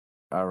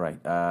All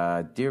right.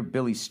 Dear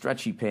Billy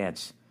Stretchy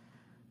Pants,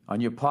 on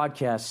your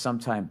podcast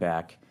sometime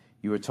back,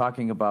 you were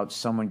talking about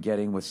someone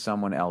getting with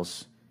someone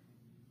else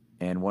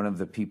and one of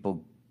the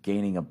people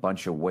gaining a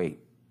bunch of weight.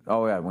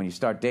 Oh, yeah, when you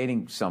start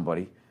dating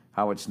somebody,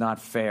 how it's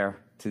not fair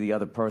to the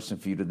other person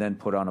for you to then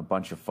put on a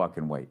bunch of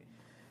fucking weight.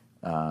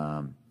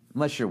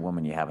 Unless you're a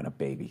woman, you're having a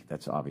baby.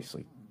 That's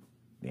obviously,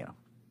 you know,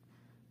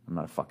 I'm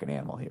not a fucking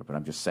animal here, but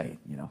I'm just saying,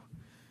 you know,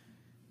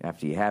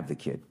 after you have the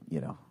kid, you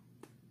know,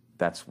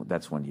 that's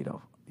when, you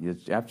know,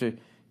 after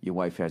your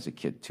wife has a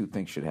kid, two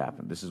things should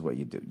happen. This is what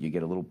you do. You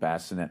get a little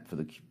bassinet for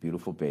the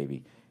beautiful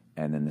baby,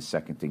 and then the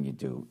second thing you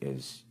do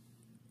is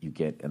you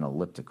get an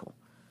elliptical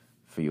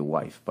for your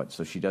wife. But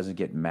so she doesn't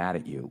get mad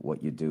at you,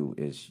 what you do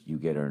is you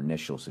get her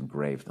initials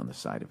engraved on the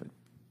side of it.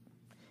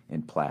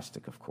 In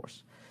plastic, of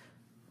course.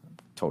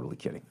 Totally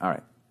kidding. All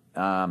right.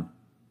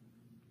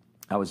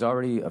 I was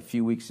already a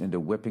few weeks into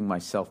whipping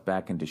myself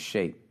back into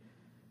shape.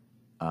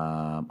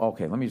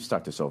 Okay, let me just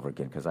start this over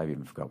again because I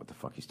even forgot what the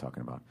fuck he's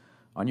talking about.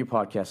 On your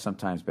podcast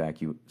sometime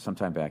back,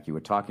 you were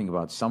talking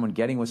about someone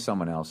getting with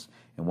someone else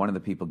and one of the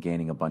people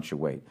gaining a bunch of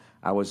weight.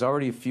 I was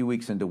already a few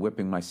weeks into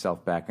whipping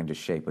myself back into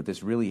shape, but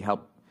this really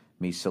helped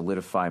me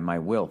solidify my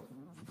will.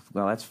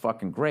 Well, that's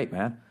fucking great,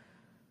 man.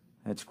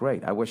 That's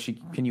great. I wish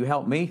can you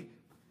help me?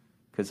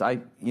 Because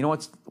you know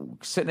what's,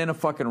 sitting in a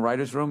fucking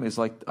writer's room is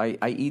like,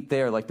 I eat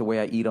there like the way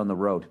I eat on the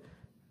road.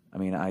 I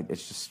mean,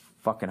 it's just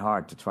fucking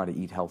hard to try to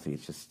eat healthy.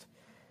 It's just,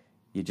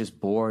 you're just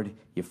bored,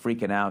 you're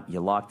freaking out,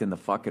 you're locked in the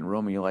fucking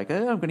room, and you're like,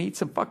 I'm going to eat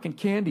some fucking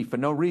candy for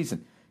no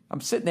reason.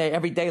 I'm sitting there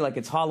every day like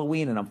it's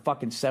Halloween, and I'm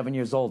fucking 7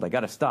 years old. I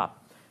got to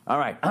stop. All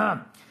right.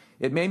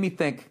 It made me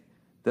think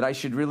that I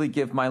should really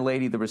give my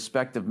lady the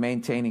respect of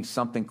maintaining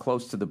something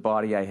close to the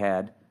body I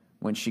had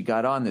when she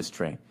got on this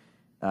train.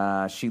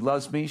 She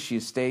loves me. She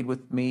has stayed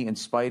with me in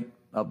spite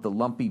of the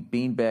lumpy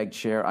beanbag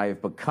chair I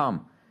have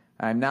become.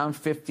 I am now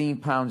 15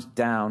 pounds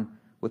down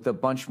with a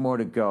bunch more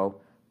to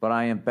go, but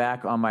I am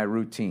back on my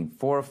routine.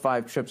 4 or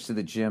 5 trips to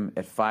the gym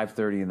at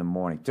 5:30 in the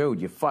morning.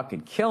 Dude, you're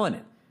fucking killing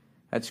it.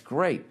 That's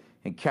great.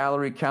 And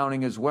calorie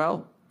counting as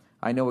well.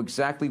 I know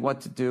exactly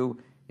what to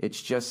do.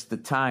 It's just the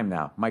time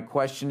now. My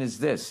question is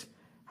this.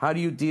 How do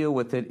you deal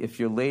with it if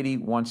your lady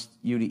wants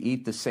you to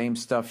eat the same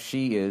stuff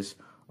she is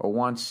or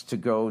wants to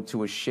go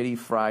to a shitty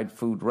fried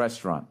food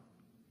restaurant?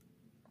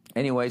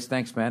 Anyways,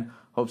 thanks, man.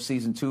 Hope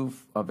season 2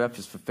 of F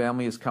is for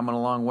Family is coming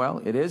along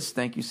well. It is.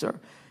 Thank you, sir.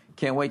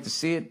 Can't wait to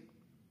see it.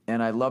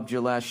 And I loved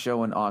your last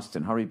show in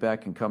Austin. Hurry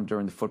back and come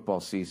during the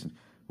football season.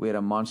 We had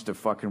a monster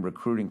fucking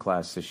recruiting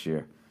class this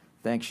year.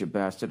 Thanks, you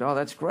bastard. Oh,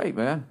 that's great,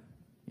 man.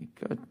 You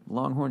good.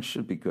 Longhorns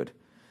should be good.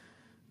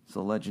 It's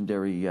a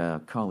legendary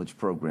college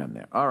program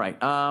there. All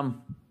right. All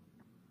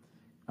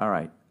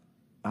right.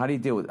 How do you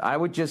deal with it? I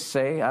would just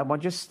say,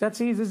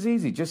 that's easy. It's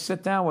easy. Just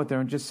sit down with her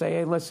and just say,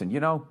 hey, listen, you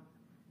know,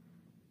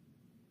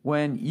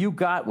 when you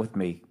got with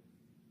me,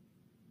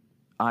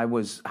 I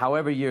was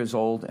however years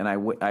old, and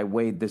I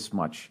weighed this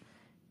much.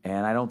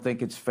 And I don't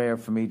think it's fair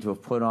for me to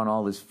have put on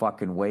all this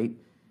fucking weight,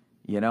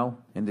 you know,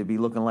 and to be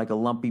looking like a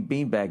lumpy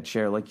beanbag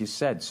chair, like you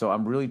said. So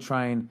I'm really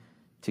trying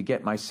to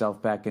get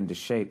myself back into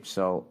shape.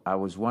 So I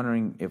was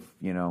wondering if,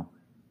 you know,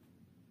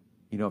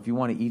 if you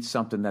want to eat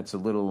something that's a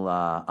little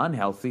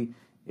unhealthy,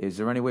 is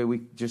there any way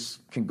we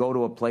just can go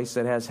to a place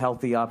that has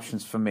healthy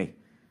options for me?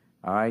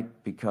 All right?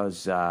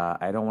 Because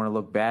I don't want to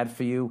look bad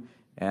for you,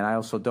 and I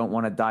also don't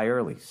want to die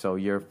early. So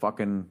you're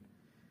fucking,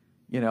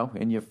 you know,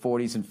 in your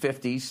 40s and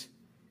 50s,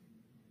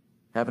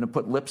 having to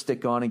put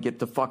lipstick on and get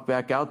the fuck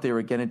back out there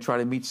again and try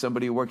to meet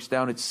somebody who works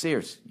down at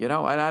Sears. You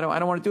know, and I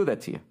don't want to do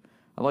that to you.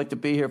 I like to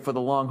be here for the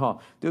long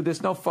haul. Dude,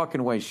 there's no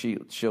fucking way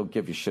she'll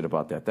give you shit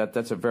about that.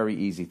 That's a very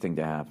easy thing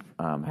to have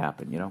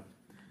happen, you know?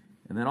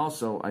 And then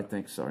also, I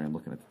think, sorry, I'm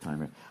looking at the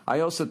timer. I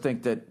also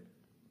think that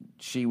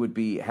she would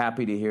be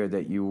happy to hear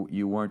that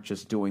you weren't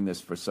just doing this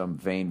for some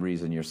vain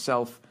reason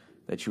yourself,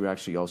 that you were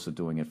actually also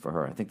doing it for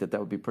her. I think that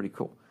would be pretty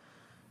cool.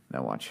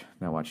 Now watch.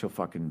 He'll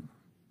fucking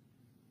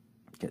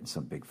get in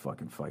some big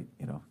fucking fight,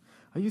 you know.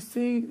 Are you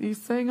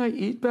saying I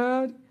eat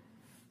bad? Do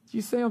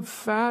you say I'm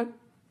fat?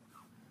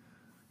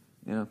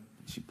 You know,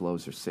 she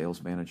blows her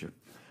sales manager.